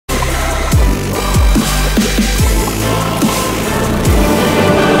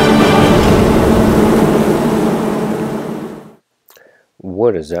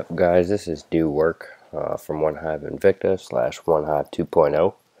What is up, guys? This is Do Work from OneHive Invicta / OneHive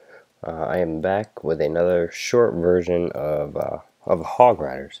 2.0. I am back with another short version of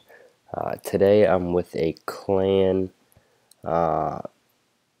HogRiders. Today I'm with a clan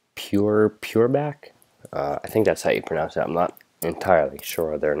Peuerbach. I think that's how you pronounce it. I'm not entirely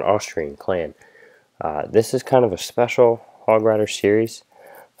sure. They're an Austrian clan. This is kind of a special HogRider series.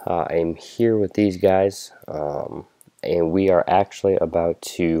 I'm here with these guys. And we are actually about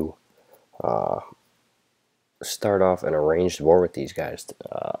to start off an arranged war with these guys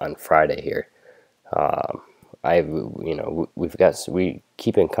on Friday here. We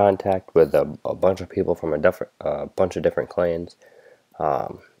keep in contact with a bunch of people from a bunch of different clans,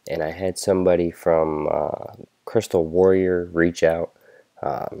 and I had somebody from Crystal Warrior reach out,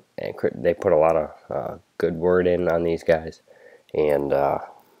 and they put a lot of good word in on these guys, and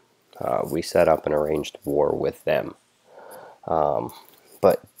we set up an arranged war with them.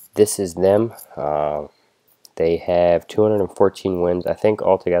 But this is them. They have 214 wins. I think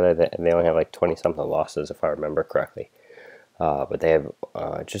altogether that they only have like 20 something losses, if I remember correctly. But they have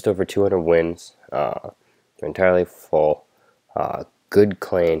just over 200 wins. They're entirely full. Good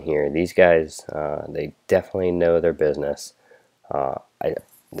clan here. These guys, they definitely know their business.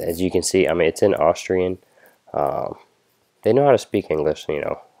 As you can see, I mean, it's in Austrian. They know how to speak English,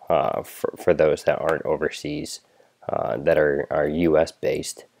 for those that aren't overseas. That are U.S.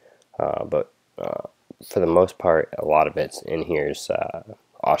 based, but for the most part, a lot of it's in here's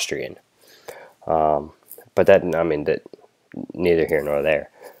Austrian. But that, I mean, that neither here nor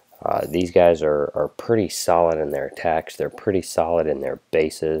there. These guys are pretty solid in their attacks. They're pretty solid in their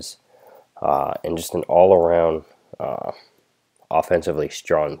bases, and just an all-around offensively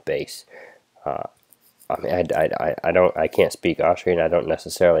strong base. I mean, I can't speak Austrian. I don't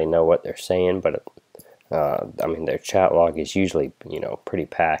necessarily know what they're saying, but I mean, their chat log is usually, pretty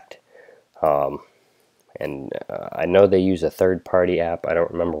packed. And I know they use a third-party app. I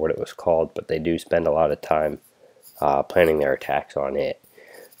don't remember what it was called, but they do spend a lot of time planning their attacks on it.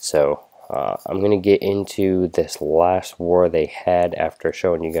 So I'm going to get into this last war they had after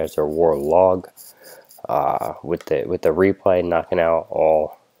showing you guys their war log. With the replay, knocking out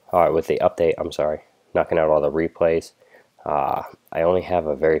all, with the update, I'm sorry, knocking out all the replays. I only have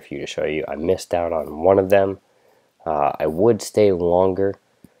a very few to show you. I missed out on one of them. I would stay longer,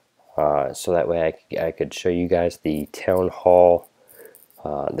 so that way I could show you guys the Town Hall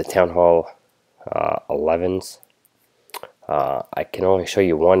 11s. I can only show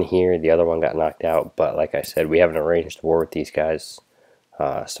you one here. The other one got knocked out, but like I said, we have an arranged war with these guys.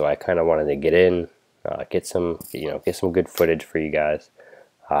 So I kind of wanted to get in, get some good footage for you guys.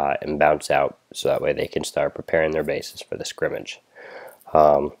 And bounce out, so that way they can start preparing their bases for the scrimmage.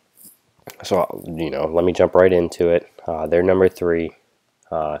 So let me jump right into it. They're number 3,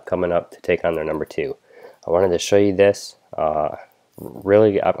 coming up to take on their number 2. I wanted to show you this.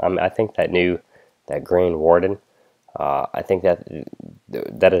 Really, I think that Grand Warden. I think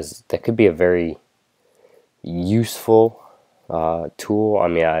that could be a very useful tool. I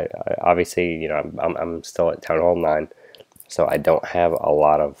mean, I obviously, I'm still at Town Hall 9. So I don't have a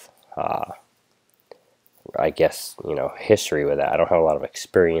lot of, I guess, history with that. I don't have a lot of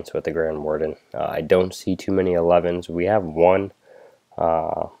experience with the Grand Warden. I don't see too many 11s. We have one,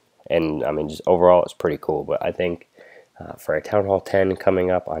 and I mean, just overall, it's pretty cool. But I think for a Town Hall 10 coming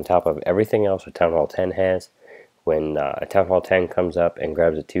up on top of everything else a Town Hall 10 has, when a Town Hall 10 comes up and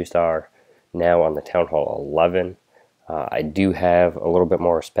grabs a 2-star, now on the Town Hall 11, I do have a little bit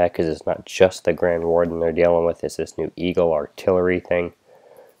more respect because it's not just the Grand Warden they're dealing with. It's this new Eagle artillery thing.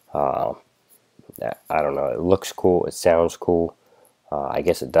 I don't know. It looks cool. It sounds cool. I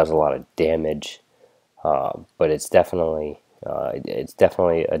guess it does a lot of damage, but it's definitely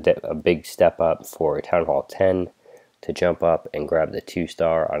a big step up for a Town Hall 10 to jump up and grab the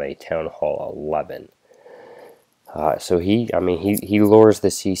 2-star on a Town Hall 11. So he lures the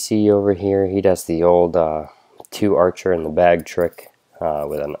CC over here. He does the old 2 archer in the bag trick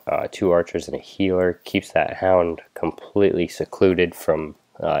with 2 archers and a healer. Keeps that hound completely secluded from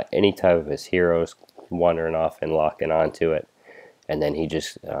any type of his heroes wandering off and locking onto it. And then he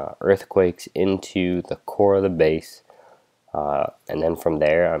just earthquakes into the core of the base. And then from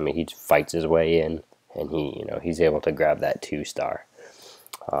there, I mean, he just fights his way in, and he's able to grab that 2-star.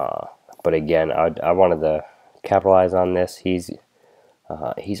 But again, I wanted to capitalize on this. He's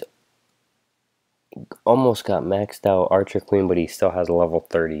almost got maxed out Archer Queen, but he still has a level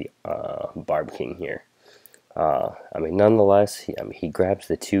 30 Barb King here. I mean, nonetheless, he grabs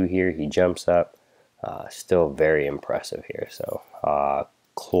the 2 here. He jumps up. Still very impressive here. So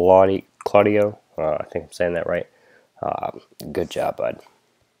Claudio, I think I'm saying that right. Good job, bud.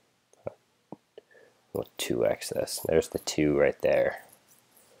 We'll 2x this. There's the 2 right there.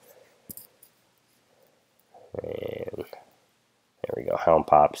 And there we go. Hound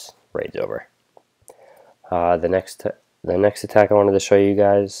pops. Raid's over. The next attack I wanted to show you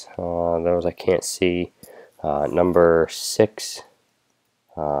guys, those I can't see. Number 6,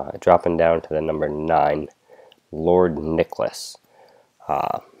 dropping down to the number 9, Lord Nicholas.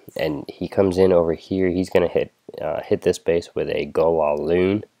 And he comes in over here. He's going to hit this base with a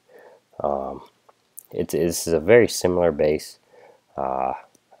goblin. This is a very similar base. I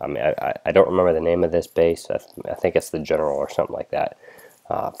mean, I don't remember the name of this base. I think it's the General or something like that.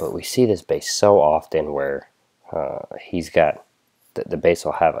 But we see this base so often where he's got the base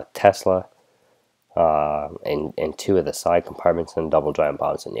will have a Tesla and 2 of the side compartments and double giant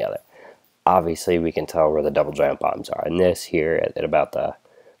bombs in the other. Obviously, we can tell where the double giant bombs are. And this here at about the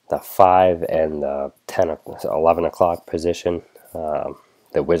 5 and the 11 o'clock position,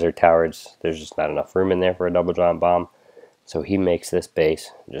 the wizard towers, there's just not enough room in there for a double giant bomb. So he makes this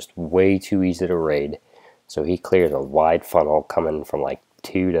base just way too easy to raid. So he clears a wide funnel coming from like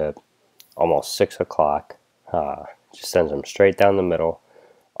 2 to almost 6 o'clock. Just sends them straight down the middle.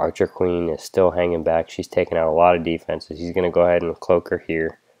 Archer Queen is still hanging back. She's taking out a lot of defenses. He's going to go ahead and cloak her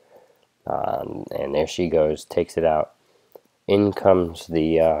here. And there she goes, takes it out. In comes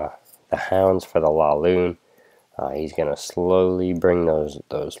the hounds for the Laloon. He's going to slowly bring those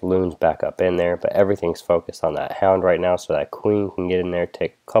loons back up in there, but everything's focused on that hound right now, so that queen can get in there,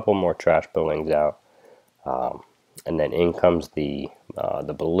 take a couple more trash buildings out, and then in comes the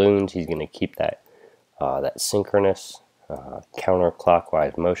balloons. He's going to keep that synchronous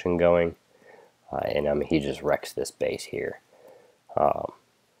counterclockwise motion going, and I mean he just wrecks this base here.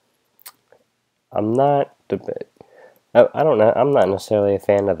 I'm not necessarily a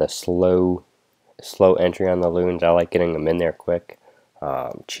fan of the slow entry on the loons. I like getting them in there quick.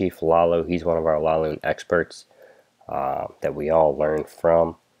 Chief Lalo, he's one of our Laloon experts that we all learn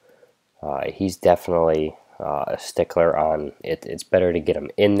from. He's definitely a stickler on it. It's better to get them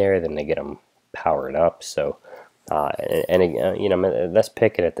in there than to get them powered up. So, you know, let's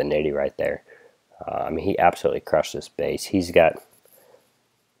pick it at the nitty right there. I mean, he absolutely crushed this base. He's got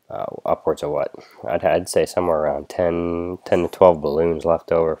upwards of what? I'd say somewhere around 10 to 12 balloons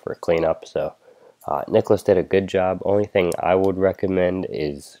left over for cleanup. So Nicholas did a good job. Only thing I would recommend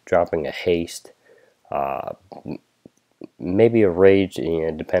is dropping a haste, maybe a rage, you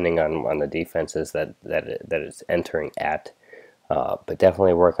know, depending on the defenses that it's entering at. But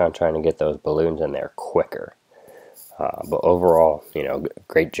definitely work on trying to get those balloons in there quicker. But overall, you know,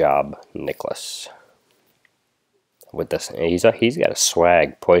 great job, Nicholas. With this, he's got a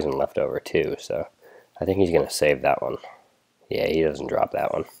swag poison left over too, so I think he's gonna save that one. Yeah, he doesn't drop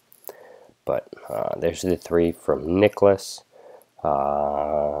that one. But there's the 3 from Nicholas.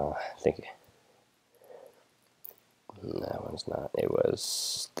 I think that one's not. It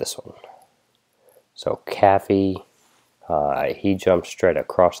was this one. So Caffey, he jumps straight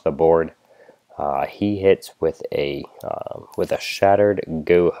across the board. He hits with a shattered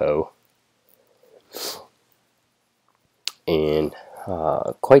go-ho, and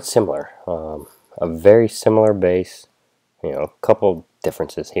quite similar. A very similar base. You know, a couple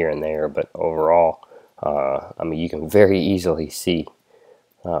differences here and there, but overall, I mean, you can very easily see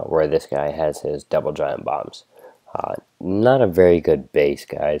where this guy has his double giant bombs. Not a very good base,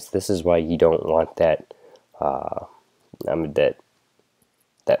 guys. This is why you don't want that. I mean, that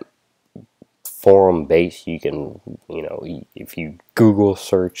forum base. You can, you know, if you Google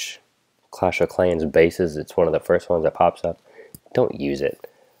search Clash of Clans bases, it's one of the first ones that pops up. Don't use it.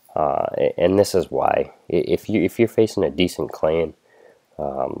 And this is why. If you're facing a decent clan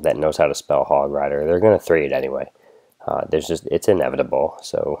that knows how to spell HogRider, they're gonna 3 it anyway. It's inevitable.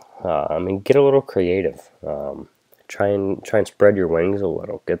 So I mean, get a little creative. Try and spread your wings a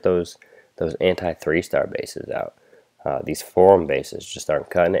little. Get those anti 3-star bases out. These forum bases just aren't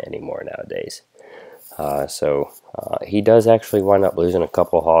cutting it anymore nowadays. So he does actually wind up losing a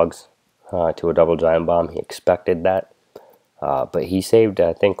couple hogs to a double giant bomb. He expected that. But he saved,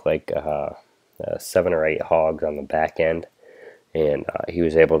 I think, like 7 or 8 hogs on the back end, and he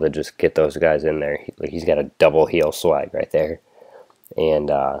was able to just get those guys in there. He's got a double heel swag right there,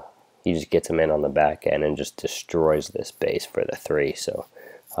 and he just gets them in on the back end and just destroys this base for the 3. So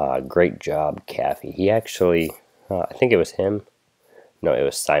great job, Caffey. He actually, I think it was him. No, it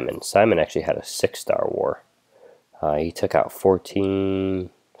was Simon. Simon actually had a 6-star war. He took out 14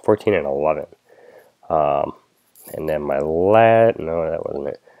 and 11. And then my no, that wasn't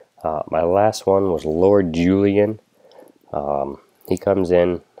it. My last one was Lord Julian. He comes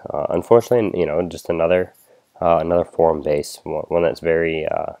in, unfortunately, you know, just another forum base, one that's very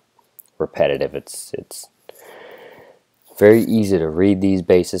repetitive. It's very easy to read these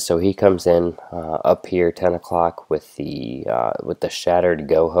bases. So he comes in up here 10 o'clock with the shattered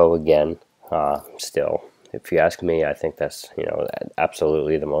Goho again. Still, if you ask me, I think that's, you know,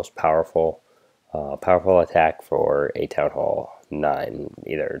 absolutely the most powerful attack for a Town Hall 9,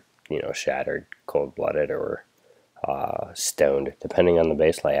 either, you know, shattered, cold-blooded, or stoned, depending on the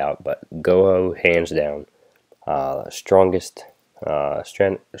base layout. But Goho, hands down, strongest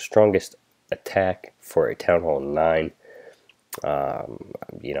attack for a Town Hall 9.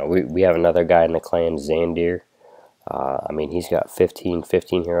 You know, we have another guy in the clan, Xandir. I mean, he's got 15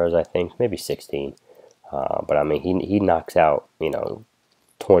 heroes, I think, maybe 16. But I mean, he knocks out, you know,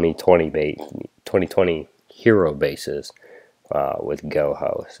 20 hero bases with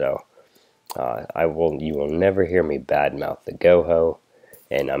Goho. So you will never hear me badmouth the Goho.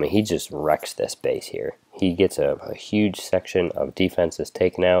 And I mean, he just wrecks this base here. He gets a huge section of defenses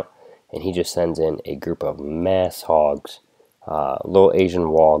taken out, and he just sends in a group of mass hogs, little Asian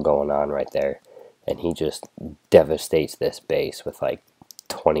wall going on right there, and he just devastates this base with like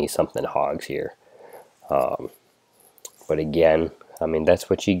 20-something hogs here. But again, I mean, that's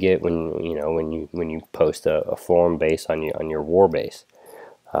what you get when you post a forum base on your war base.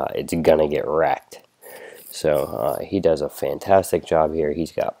 It's gonna get wrecked. So he does a fantastic job here.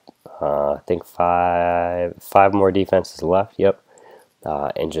 He's got I think five more defenses left. Yep,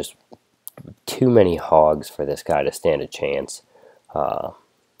 and just too many hogs for this guy to stand a chance. I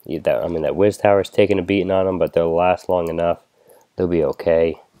mean, that Wiz Tower's taking a beating on him, but they'll last long enough. They'll be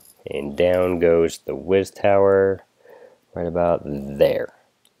okay. And down goes the Wiz Tower, right about there.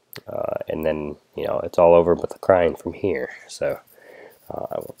 And then, you know, it's all over but the crying from here. So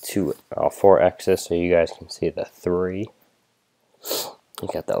I'll 4X so you guys can see the 3. You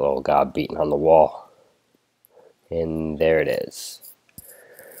got that little gob beating on the wall. And there it is.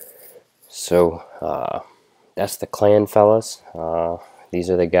 So that's the clan, fellas. These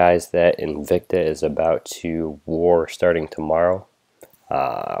are the guys that Invicta is about to war starting tomorrow.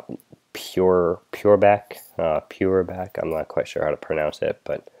 Peuerbach, I'm not quite sure how to pronounce it,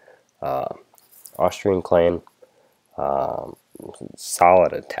 but Austrian clan,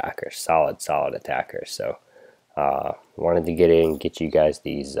 solid attackers, solid attackers. So wanted to get in, get you guys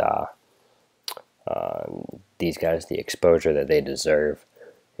these guys the exposure that they deserve,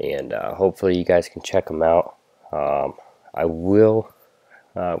 and hopefully you guys can check them out. I will,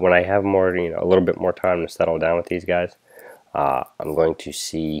 when I have more, you know, a little bit more time to settle down with these guys. I'm going to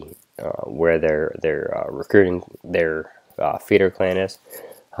see where they're recruiting their feeder clan is,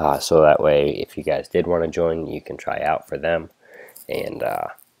 so that way if you guys did want to join, you can try out for them. And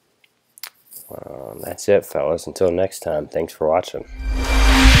that's it, fellas. Until next time, thanks for watching.